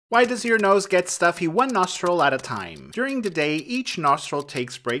Why does your nose get stuffy one nostril at a time? During the day, each nostril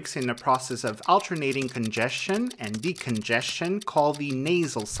takes breaks in a process of alternating congestion and decongestion called the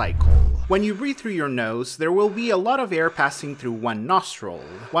nasal cycle. When you breathe through your nose, there will be a lot of air passing through one nostril,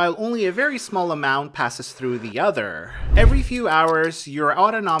 while only a very small amount passes through the other. Every few hours, your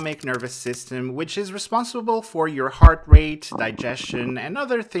autonomic nervous system, which is responsible for your heart rate, digestion, and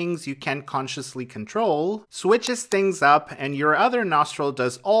other things you can't consciously control, switches things up and your other nostril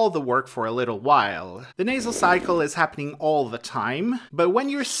does all the work for a little while. The nasal cycle is happening all the time, but when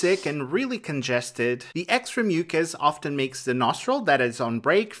you're sick and really congested, the extra mucus often makes the nostril that is on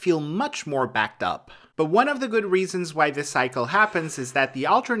break feel much more backed up. But one of the good reasons why this cycle happens is that the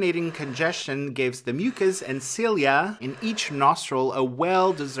alternating congestion gives the mucus and cilia in each nostril a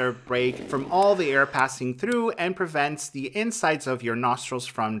well-deserved break from all the air passing through and prevents the insides of your nostrils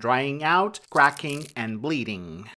from drying out, cracking, and bleeding.